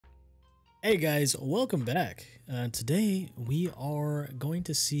Hey guys, welcome back. Today we are going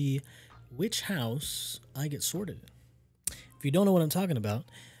to see which house I get sorted in. If you don't know what I'm talking about,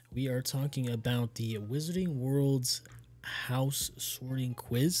 we are talking about the Wizarding World's house sorting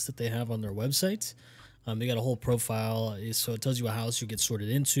quiz that they have on their website. They got a whole profile, so it tells you what house you get sorted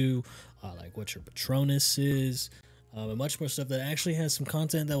into, like what your patronus is, and much more stuff that actually has some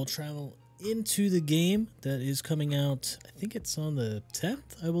content that will travel into the game that is coming out. I think it's on the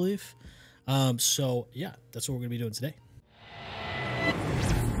 10th, I believe. So yeah, that's what we're gonna be doing today.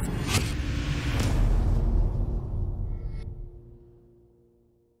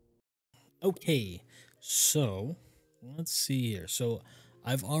 Okay, so let's see here. So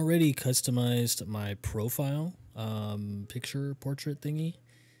I've already customized my profile, picture portrait thingy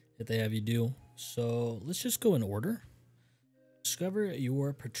that they have you do. So let's just go in order. Discover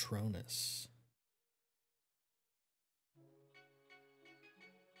your patronus.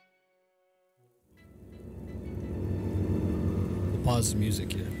 Pause the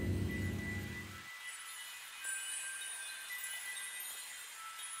music here.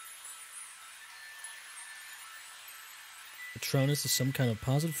 Patronus is some kind of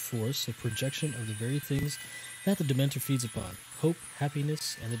positive force, a projection of the very things that the Dementor feeds upon. Hope,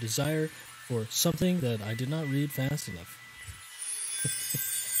 happiness, and the desire for something that I did not read fast enough.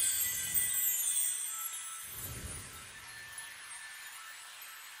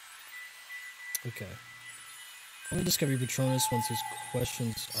 Okay. I'm going to discover your Patronus once his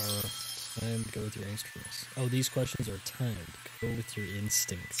questions are timed. Go with your instincts. Oh, these questions are timed. Go with your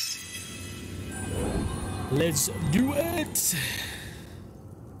instincts. Let's do it!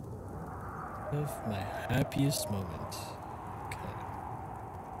 Of my happiest moment. Okay.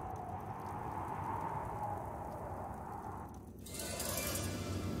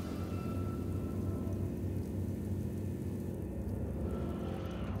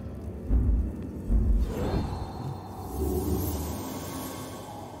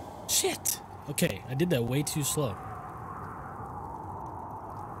 Shit! Okay, I did that way too slow.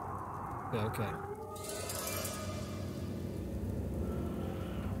 Yeah, okay.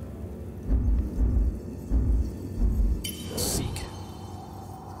 Seek.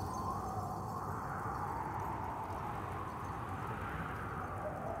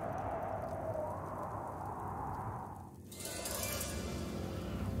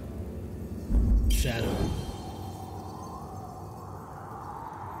 Shadow.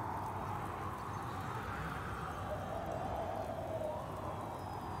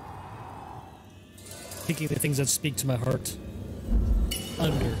 Picking the things that speak to my heart.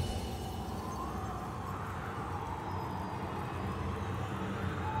 Under.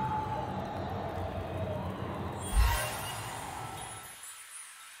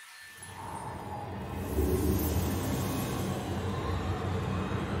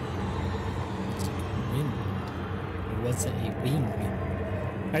 Wind. Or was it a wing?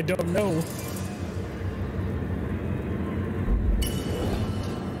 I don't know.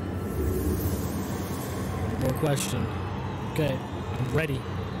 More question. Okay, I'm ready.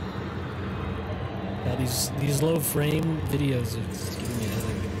 Now these low frame videos are just giving me a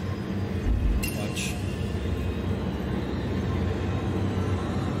headache. Watch.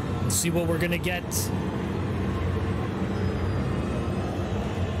 Let's see what we're gonna get.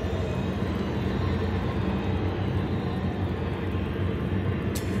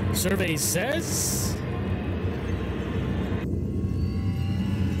 Survey says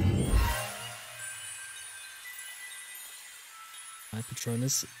my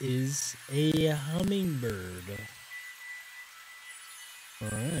Patronus is a hummingbird.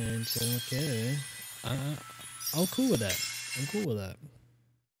 Alright, okay. I'm cool with that. I'm cool with that.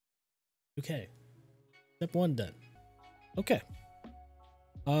 Okay. Step 1 done. Okay.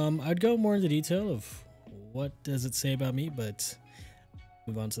 I'd go more into detail of what does it say about me, but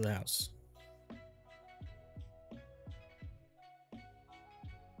move on to the house.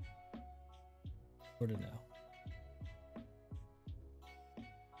 Sort it now.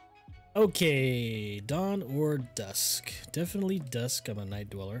 Okay, dawn or dusk? Definitely dusk. I'm a night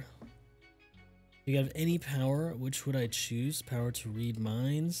dweller. You have any power, which would I choose? Power to read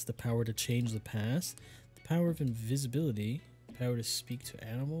minds, the power to change the past, the power of invisibility, the power to speak to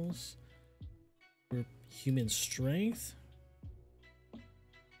animals, or human strength?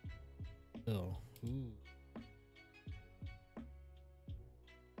 Oh, ooh.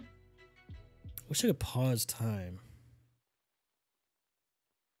 Wish I could pause time.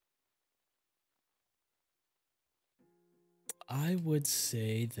 I would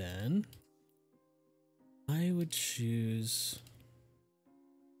say then I would choose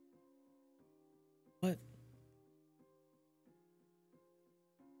what?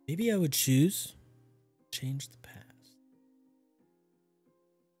 Maybe I would choose change the past.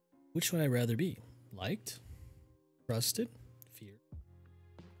 Which would I rather be? Liked? Trusted? Feared?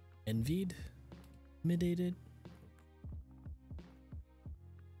 Envied? Intimidated?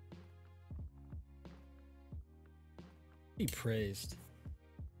 Be praised.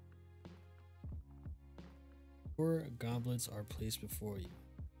 4 goblets are placed before you.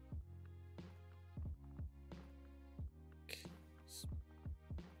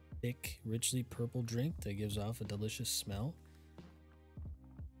 Thick, richly purple drink that gives off a delicious smell.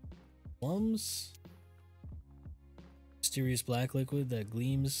 Plums. Mysterious black liquid that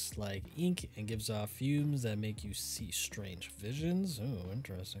gleams like ink and gives off fumes that make you see strange visions. Oh,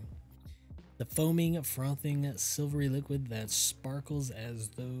 interesting. The foaming, frothing, silvery liquid that sparkles as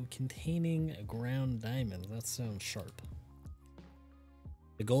though containing ground diamonds. That sounds sharp.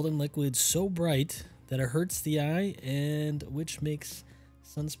 The golden liquid so bright that it hurts the eye and which makes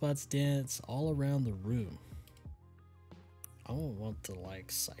sunspots dance all around the room. I don't want the like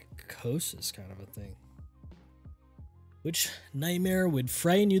psychosis kind of a thing. Which nightmare would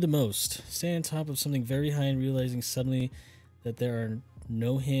frighten you the most? Staying on top of something very high and realizing suddenly that there are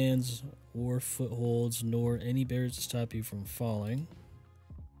no hands or footholds nor any barriers to stop you from falling.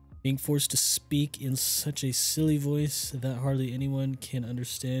 Being forced to speak in such a silly voice that hardly anyone can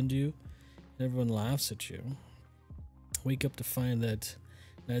understand you and everyone laughs at you. Wake up to find that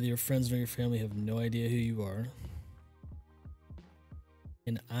neither your friends nor your family have no idea who you are.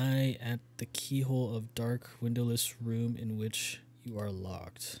 An eye at the keyhole of dark, windowless room in which you are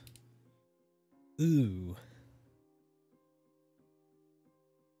locked. Ooh.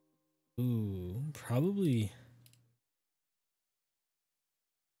 Ooh, probably.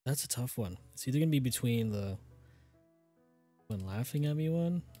 That's a tough one. It's either gonna be between the one laughing at me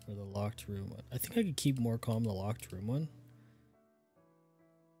one or the locked room one. I think I could keep more calm the locked room one.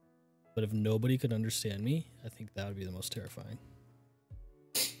 But if nobody could understand me, I think that would be the most terrifying.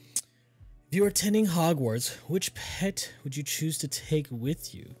 If you are attending Hogwarts, which pet would you choose to take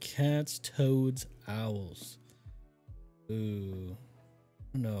with you? Cats, toads, owls. Ooh.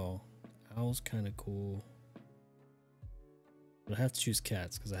 No. Owl's kind of cool. But I have to choose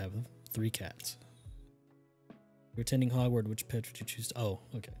cats because I have 3 cats. If you're attending Hogwarts, which pet would you choose to... Oh,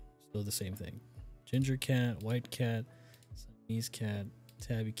 okay. Still the same thing. Ginger cat, white cat, Siamese cat,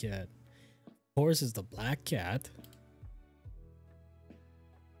 tabby cat. Of course, is the black cat.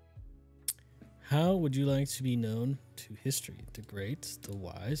 How would you like to be known to history? The great, the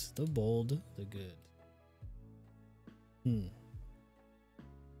wise, the bold, the good. I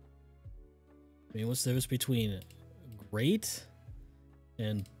mean, what's the difference between great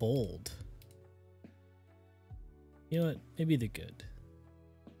and bold? You know what? Maybe the good.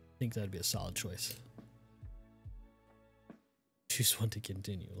 I think that'd be a solid choice. Choose one to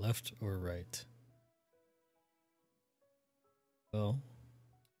continue, left or right. Well,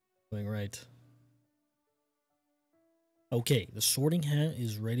 going right. Okay, the sorting hat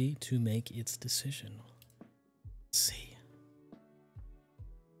is ready to make its decision. Let's see.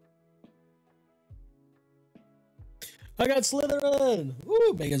 I got Slytherin!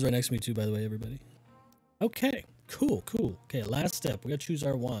 Woo! Megan's right next to me too, by the way, everybody. Okay, cool, cool. Okay, last step. We gotta choose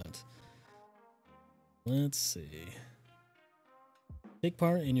our wand. Let's see. Take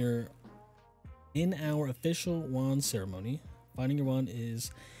part in our official wand ceremony. Finding your wand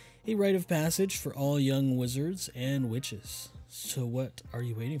is a rite of passage for all young wizards and witches. So what are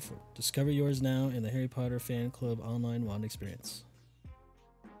you waiting for? Discover yours now in the Harry Potter Fan Club online wand experience.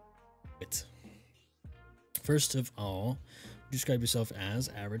 Wait. First of all, describe yourself as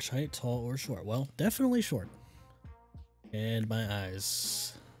average height, tall, or short. Well, definitely short. And my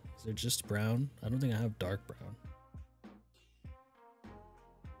eyes. Is it just brown? I don't think I have dark brown.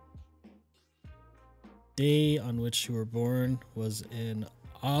 Day on which you were born was an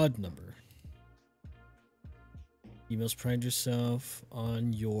odd number. You must pride yourself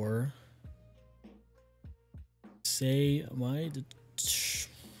on your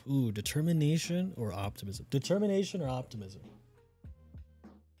determination or optimism. Determination or optimism?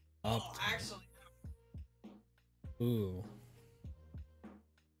 Actually. Ooh.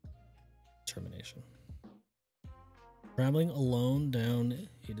 Determination. Traveling alone down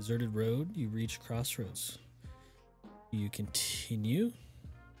a deserted road, you reach crossroads. You continue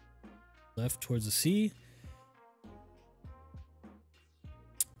left towards the sea.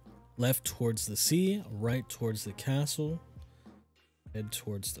 Left towards the sea, right towards the castle, head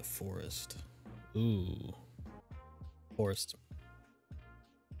towards the forest. Ooh. Forest.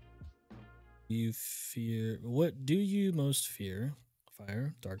 You fear... What do you most fear?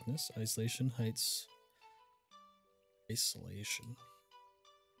 Fire, darkness, isolation, heights. Isolation.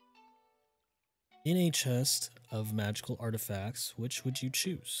 In a chest of magical artifacts, which would you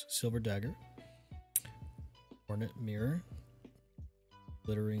choose? Silver dagger, hornet mirror,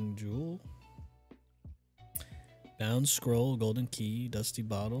 glittering jewel, bound scroll, golden key, dusty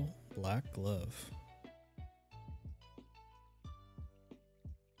bottle, black glove.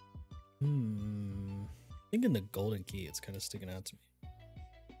 Thinking the golden key, it's kind of sticking out to me.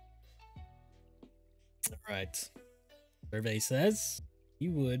 All right. Survey says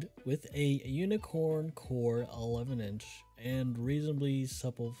you would with a unicorn core 11-inch and reasonably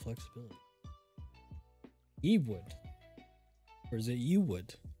supple flexibility. He would. Or is it you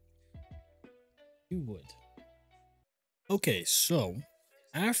would? You would. Okay, so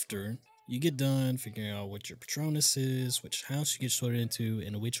after you get done figuring out what your patronus is, which house you get sorted into,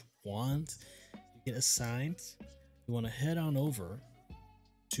 and which wand you get assigned, you want to head on over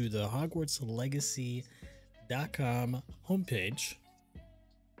to the Hogwarts Legacy.com homepage,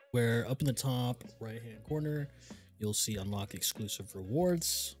 where up in the top right hand corner you'll see unlock exclusive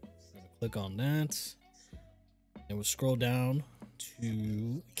rewards. I'm gonna click on that and we'll scroll down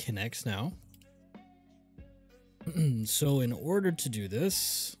to connects now. So in order to do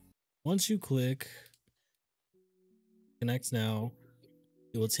this, once you click connect now,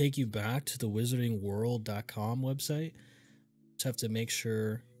 it will take you back to the wizardingworld.com website. Just have to make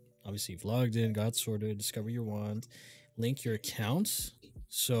sure, obviously, you've logged in, got sorted, discover your wand, link your accounts.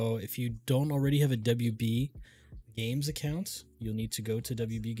 So if you don't already have a WB Games account, you'll need to go to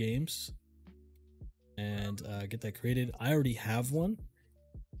WB Games and get that created. I already have one,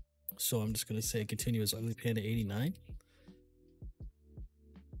 so I'm just gonna say continue as Ugly Panda 89.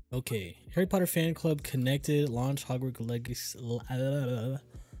 Okay, Harry Potter fan club connected. Launch Hogwarts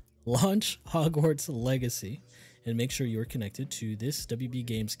Legacy, and make sure you're connected to this WB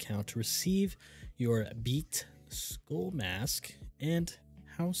Games account to receive your Beat Skull Mask and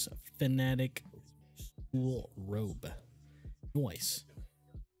House Fanatic School Robe. Nice.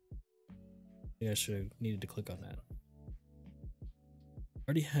 I think I should have needed to click on that.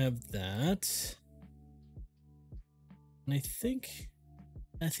 Already have that, and I think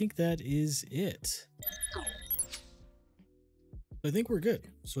that is it. I think we're good.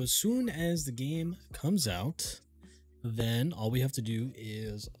 So as soon as the game comes out, then all we have to do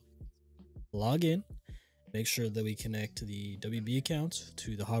is log in, make sure that we connect to the WB account,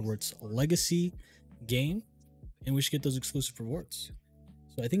 to the Hogwarts Legacy game, and we should get those exclusive rewards.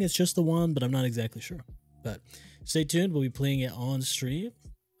 So I think it's just the one, but I'm not exactly sure. But stay tuned. We'll be playing it on stream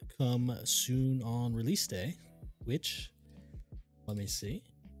come soon on release day, which, let me see,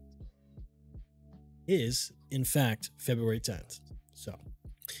 is in fact February 10th. So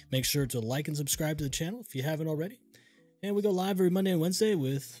make sure to like and subscribe to the channel if you haven't already. And we go live every Monday and Wednesday,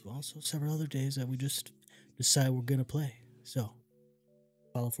 with also several other days that we just decide we're gonna play. So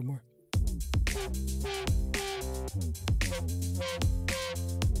follow for more.